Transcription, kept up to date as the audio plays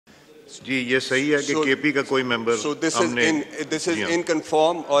जी ये सही है कि केपी का कोई member So this is in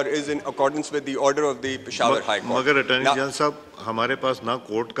conform or is in accordance with the order of the Peshawar High Court. मगर अटॉर्नी जनरल साहब हमारे पास ना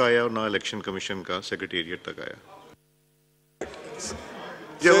कोर्ट का आया और ना इलेक्शन कमीशन का सेक्रेटेरिएट तक आया.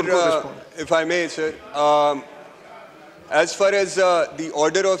 Sir, if I may, sir, as far as the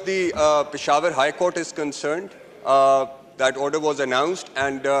order of the Peshawar High Court is concerned, that order was announced,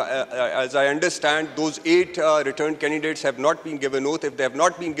 and as I understand, those 8 returned candidates have not been given oath. If they have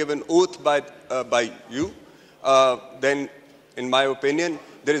not been given oath by you, then, in my opinion,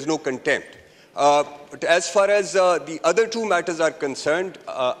 there is no contempt. But as far as the other 2 matters are concerned,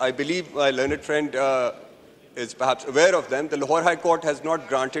 I believe my learned friend is perhaps aware of them. The Lahore High Court has not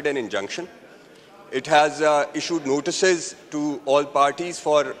granted an injunction. It has issued notices to all parties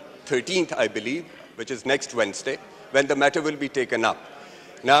for 13th, I believe, which is next Wednesday, when the matter will be taken up.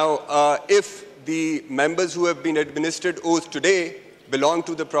 Now, if the members who have been administered oath today belong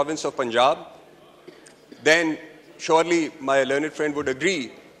to the province of Punjab, then surely my learned friend would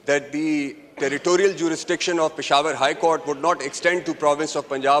agree that the territorial jurisdiction of Peshawar High Court would not extend to province of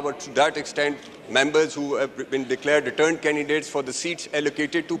Punjab, or to that extent members who have been declared returned candidates for the seats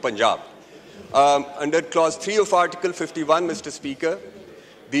allocated to Punjab. Under clause 3 of Article 51, Mr. Speaker,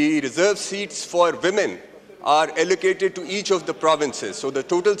 the reserved seats for women are allocated to each of the provinces. So the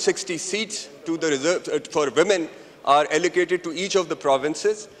total 60 seats to the reserve for women are allocated to each of the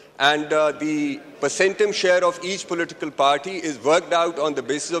provinces, and the percentage share of each political party is worked out on the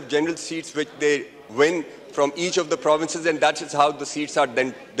basis of general seats which they win from each of the provinces, and that is how the seats are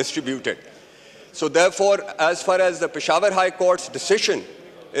then distributed. So therefore, as far as the Peshawar High Court's decision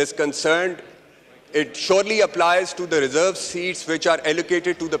is concerned, it surely applies to the reserved seats which are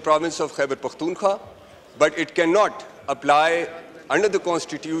allocated to the province of Khyber Pakhtunkhwa, but it cannot apply under the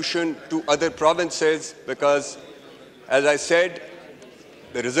Constitution to other provinces because, as I said,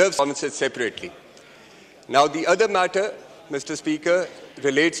 the reserved provinces separately. Now, the other matter, Mr. Speaker,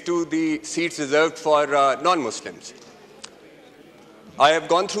 relates to the seats reserved for non-Muslims. I have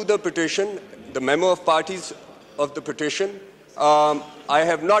gone through the petition, the memo of parties of the petition. I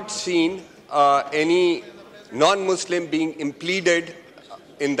have not seen any non-Muslim being impleaded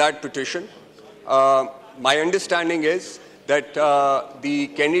in that petition. My understanding is that the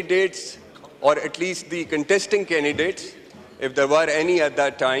candidates, or at least the contesting candidates, if there were any at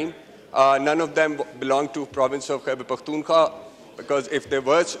that time, none of them belonged to province of Khyber Pakhtunkhwa, because if there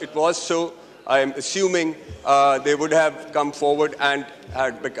was, it was so, I am assuming they would have come forward and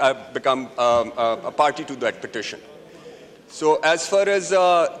had become a party to that petition. So as far as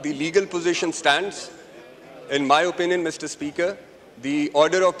the legal position stands, in my opinion, Mr. Speaker, the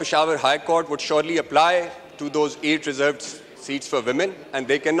order of Peshawar High Court would surely apply to those 8 reserved seats for women, and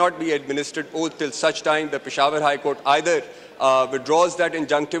they cannot be administered oath till such time the Peshawar High Court either withdraws that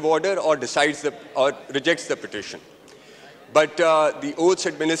injunctive order or decides or rejects the petition. But the oaths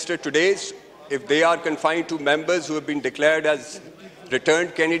administered today, if they are confined to members who have been declared as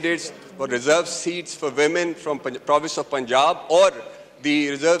returned candidates for reserved seats for women from province of Punjab, or the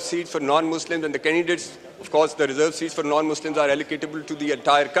reserved seats for non-Muslims, and the candidates, of course, the reserved seats for non-Muslims are allocatable to the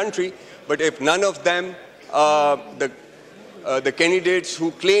entire country, but if none of them, the candidates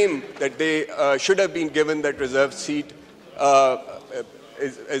who claim that they should have been given that reserved seat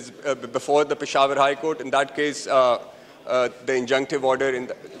is before the Peshawar High Court, in that case, the injunctive order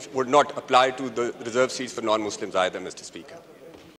would not apply to the reserved seats for non-Muslims either, Mr. Speaker.